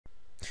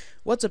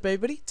What's up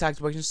everybody,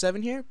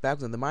 Tactical7 here,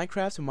 back with the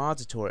Minecraft mod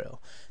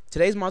tutorial.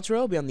 Today's mod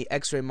tutorial will be on the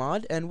X-Ray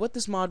mod, and what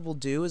this mod will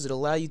do is it'll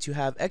allow you to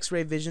have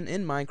X-ray vision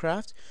in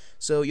Minecraft,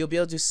 so you'll be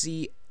able to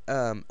see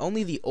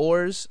only the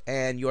ores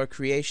and your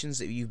creations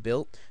that you've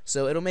built,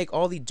 so it'll make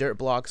all the dirt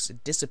blocks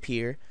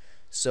disappear,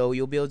 so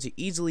you'll be able to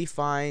easily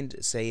find,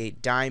 say,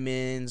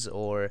 diamonds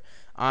or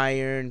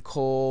iron,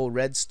 coal,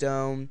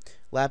 redstone,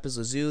 lapis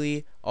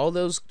lazuli. All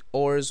those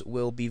ores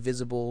will be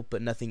visible,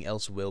 but nothing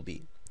else will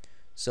be.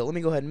 So let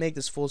me go ahead and make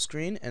this full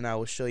screen and I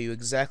will show you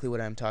exactly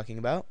what I'm talking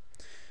about.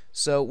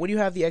 So when you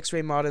have the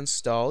X-Ray mod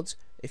installed,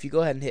 if you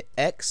go ahead and hit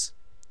X,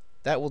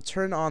 that will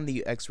turn on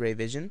the X-Ray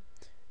vision,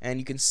 and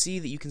you can see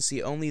that you can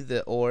see only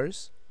the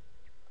ores.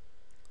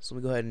 So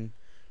let me go ahead and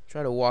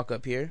try to walk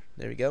up here.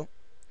 There we go.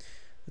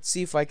 Let's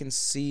see if I can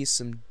see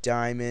some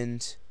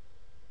diamond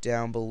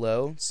down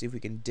below. Let's see if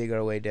we can dig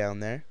our way down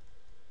there.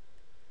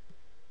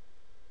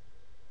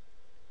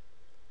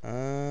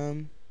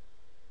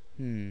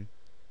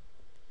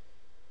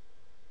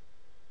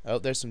 Oh,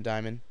 there's some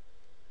diamond.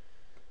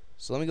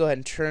 So let me go ahead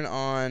and turn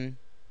on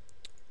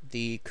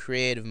the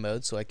creative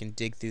mode so I can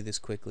dig through this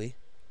quickly.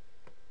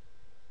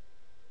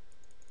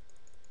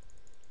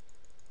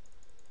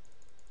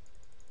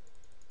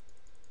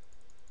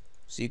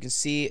 So you can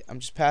see I'm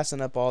just passing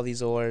up all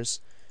these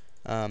ores,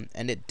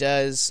 and it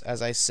does,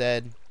 as I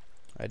said,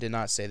 I did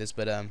not say this,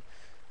 but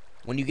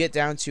when you get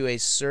down to a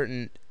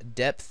certain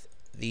depth,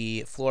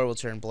 the floor will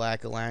turn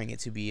black, allowing it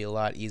to be a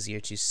lot easier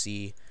to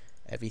see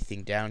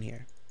everything down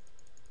here.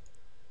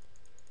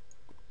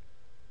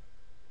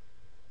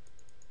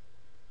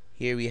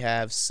 Here we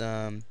have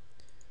some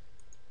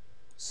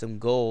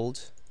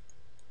gold.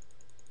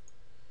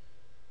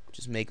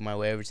 Just making my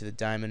way over to the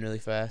diamond really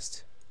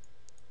fast.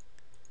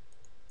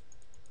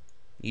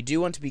 You do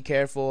want to be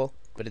careful,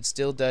 but it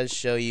still does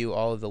show you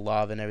all of the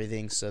lava and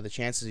everything, so the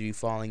chances of you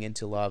falling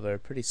into lava are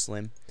pretty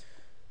slim.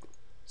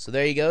 So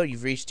there you go,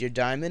 you've reached your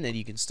diamond and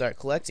you can start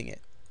collecting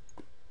it.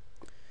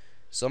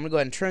 So I'm going to go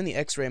ahead and turn the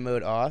X-ray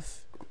mode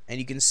off, and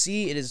you can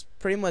see it is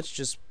pretty much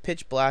just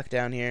pitch black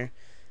down here.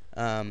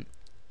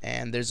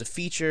 And there's a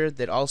feature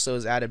that also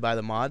is added by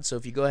the mod, so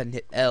if you go ahead and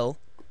hit L,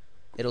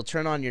 it'll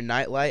turn on your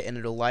night light and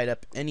it'll light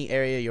up any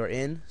area you're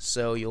in,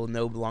 so you'll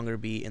no longer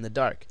be in the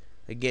dark.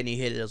 Again, you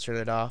hit it, it'll turn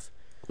it off.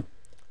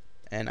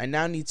 And I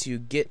now need to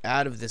get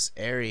out of this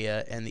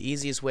area, and the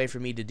easiest way for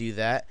me to do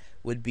that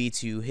would be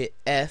to hit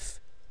F,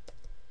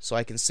 so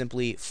I can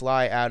simply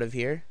fly out of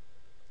here.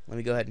 Let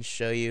me go ahead and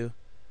show you.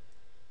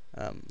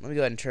 Let me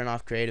go ahead and turn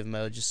off creative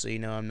mode just so you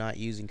know I'm not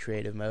using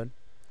creative mode.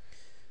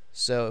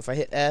 So if I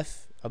hit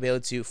F, I'll be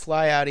able to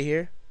fly out of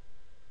here,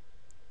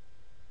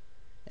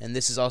 and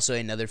this is also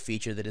another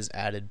feature that is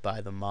added by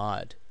the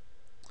mod.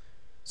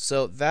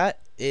 So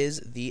that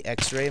is the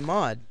X-Ray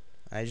mod.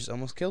 I just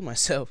almost killed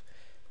myself.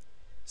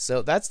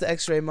 So that's the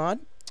X-Ray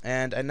mod,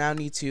 and I now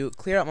need to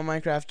clear out my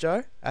Minecraft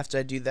jar. After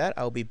I do that,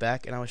 I'll be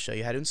back and I will show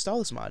you how to install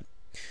this mod.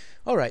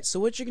 Alright, so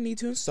what you're going to need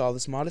to install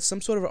this mod is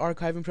some sort of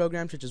archiving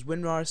program such as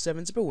WinRAR,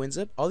 7-zip, or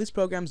WinZip. All these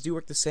programs do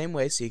work the same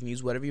way, so you can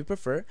use whatever you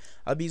prefer.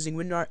 I'll be using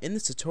WinRAR in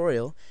this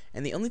tutorial,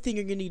 and the only thing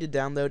you're going to need to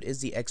download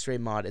is the X-Ray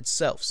mod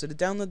itself. So to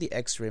download the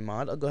X-Ray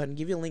mod, I'll go ahead and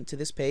give you a link to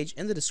this page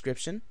in the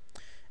description.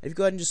 If you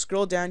go ahead and just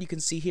scroll down, you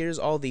can see here's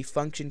all the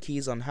function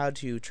keys on how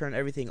to turn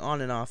everything on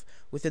and off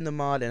within the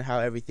mod and how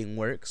everything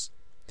works.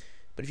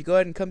 But if you go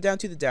ahead and come down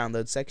to the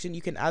download section,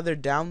 you can either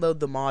download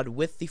the mod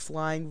with the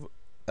flying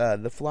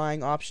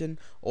option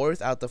or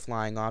without the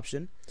flying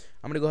option.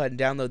 I'm going to go ahead and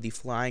download the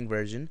flying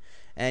version,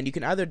 and you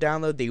can either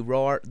download the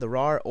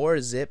RAR or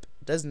zip.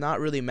 It does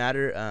not really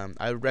matter.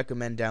 I would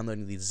recommend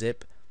downloading the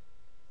zip.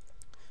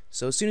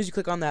 So as soon as you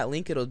click on that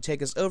link, it'll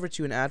take us over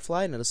to an ad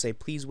fly, and it'll say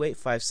please wait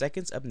 5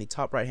 seconds up in the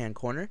top right hand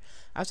corner.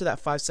 After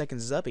that 5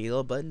 seconds is up, a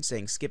yellow button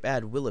saying skip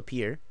ad will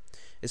appear.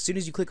 As soon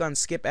as you click on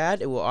skip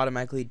ad, it will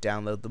automatically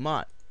download the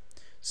mod.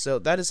 So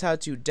that is how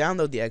to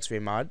download the X-Ray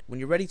mod. When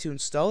you're ready to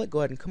install it, go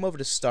ahead and come over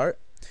to start,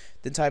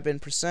 then type in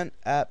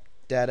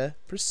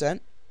 %appdata%,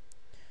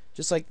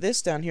 just like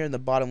this down here in the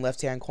bottom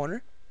left hand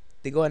corner.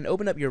 Then go ahead and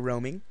open up your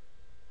roaming.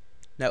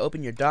 Now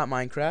open your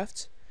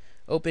 .minecraft,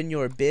 open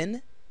your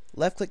bin,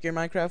 left click your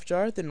Minecraft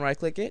jar, then right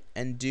click it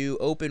and do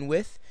open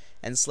with,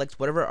 and select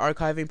whatever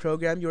archiving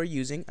program you are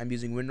using. I'm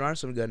using WinRAR,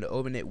 so I'm going to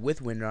open it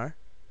with WinRAR.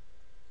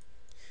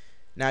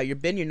 Now your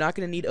bin you're not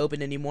going to need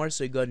open anymore,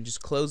 so you go ahead and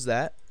just close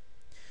that.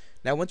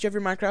 Now once you have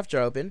your Minecraft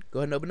jar open, go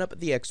ahead and open up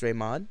the X-Ray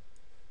mod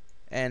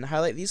and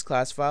highlight these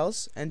class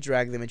files and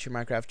drag them into your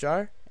Minecraft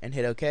jar and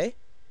hit OK.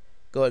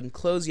 Go ahead and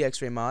close the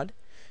X-Ray mod.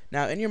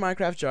 Now in your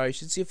Minecraft jar you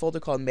should see a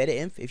folder called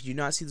metainf. If you do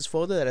not see this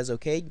folder, that is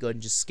okay. Go ahead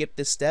and just skip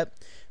this step.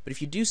 But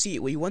if you do see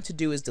it, what you want to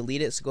do is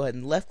delete it. So go ahead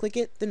and left click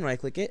it, then right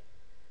click it,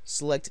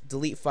 select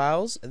delete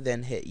files,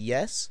 then hit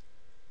yes.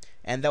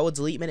 And that will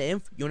delete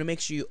metainf. You want to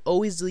make sure you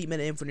always delete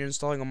metainf when you're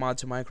installing a mod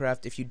to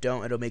Minecraft. If you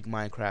don't, it'll make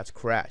Minecraft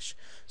crash.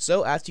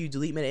 So after you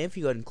delete metainf,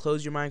 you go ahead and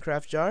close your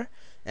Minecraft jar,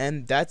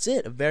 and that's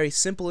it. A very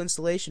simple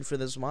installation for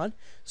this mod.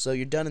 So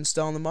you're done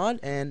installing the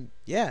mod, and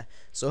yeah.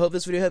 So I hope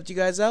this video helped you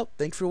guys out.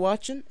 Thanks for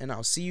watching, and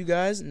I'll see you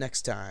guys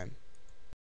next time.